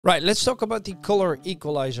Right, let's talk about the Color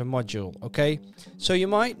Equalizer module, okay? So you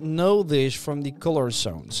might know this from the color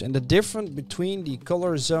zones, and the difference between the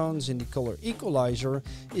color zones and the Color Equalizer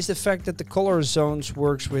is the fact that the color zones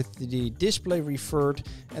works with the display revert,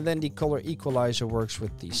 and then the Color Equalizer works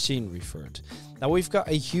with the scene revert. Now we've got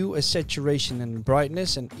a hue, a saturation, and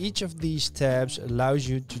brightness, and each of these tabs allows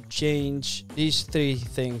you to change these three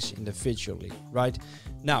things individually, right?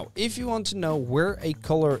 Now, if you want to know where a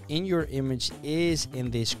color in your image is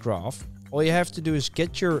in this graph, all you have to do is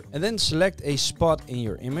and then select a spot in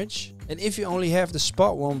your image. And if you only have the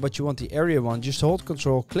spot one, but you want the area one, just hold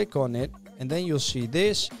Control, click on it, and then you'll see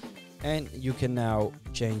this. And you can now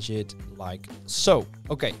change it like so.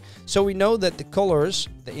 Okay, so we know that the colors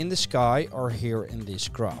in the sky are here in this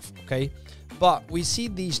graph, okay? But we see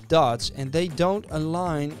these dots and they don't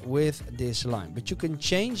align with this line. But you can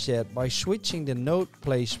change that by switching the node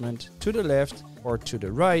placement to the left or to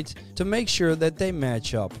the right to make sure that they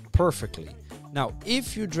match up perfectly. Now,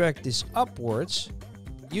 if you drag this upwards,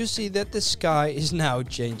 you see that the sky is now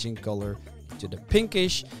changing color to the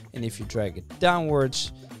pinkish. And if you drag it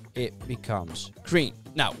downwards, it becomes green.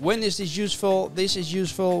 Now, when is this useful? This is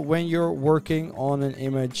useful when you're working on an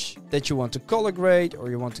image that you want to color grade, or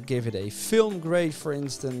you want to give it a film grade, for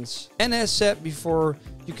instance. And as said before,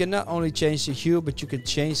 you can not only change the hue, but you can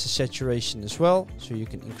change the saturation as well. So you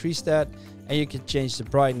can increase that, and you can change the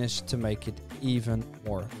brightness to make it even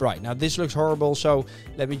more bright. Now this looks horrible, so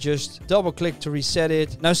let me just double click to reset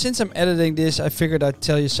it. Now since I'm editing this, I figured I'd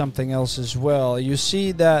tell you something else as well. You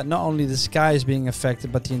see that not only the sky is being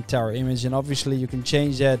affected, but the entire image, and obviously you can change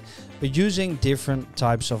that by using different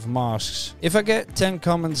types of masks. If I get 10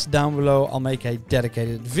 comments down below, I'll make a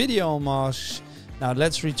dedicated video on masks. Now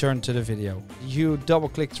let's return to the video. You double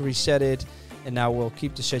click to reset it, and now we'll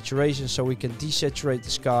keep the saturation so we can desaturate the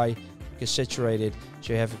sky. We can saturate it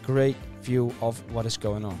so you have a great view of what is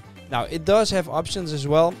going on. Now it does have options as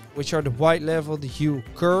well, which are the white level, the hue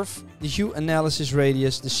curve, the hue analysis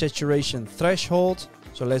radius, the saturation threshold.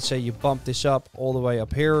 So let's say you bump this up all the way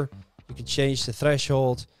up here, you can change the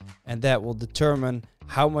threshold, and that will determine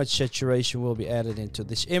how much saturation will be added into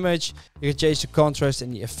this image. You can change the contrast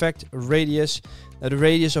and the effect radius. Now the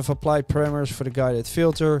radius of applied parameters for the guided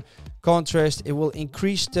filter. Contrast, it will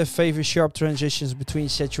increase the favor sharp transitions between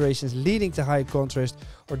saturations, leading to high contrast,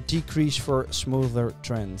 or decrease for smoother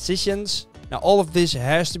transitions. Now all of this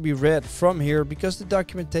has to be read from here because the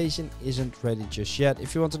documentation isn't ready just yet.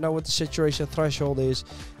 If you want to know what the saturation threshold is,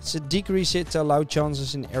 it's to decrease it to allow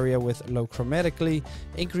chances in area with low chromatically,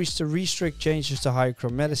 increase to restrict changes to higher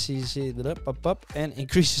chromaticity, and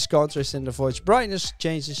increases contrast and avoids brightness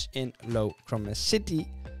changes in low chromaticity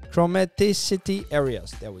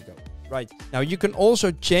areas. There we go. Right, now you can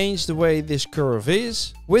also change the way this curve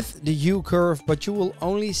is with the hue curve, but you will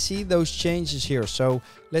only see those changes here. So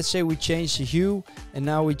let's say we change the hue and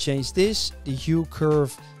now we change this, the hue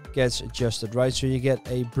curve gets adjusted, right? So you get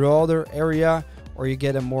a broader area or you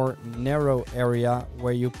get a more narrow area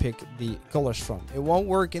where you pick the colors from. It won't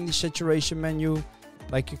work in the saturation menu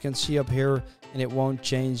like you can see up here, and it won't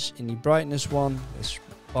change in the brightness one. Let's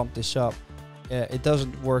bump this up. It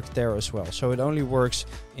doesn't work there as well. So it only works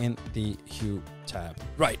in the hue tab.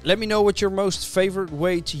 Right, let me know what your most favorite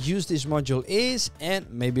way to use this module is, and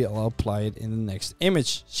maybe I'll apply it in the next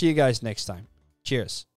image. See you guys next time. Cheers.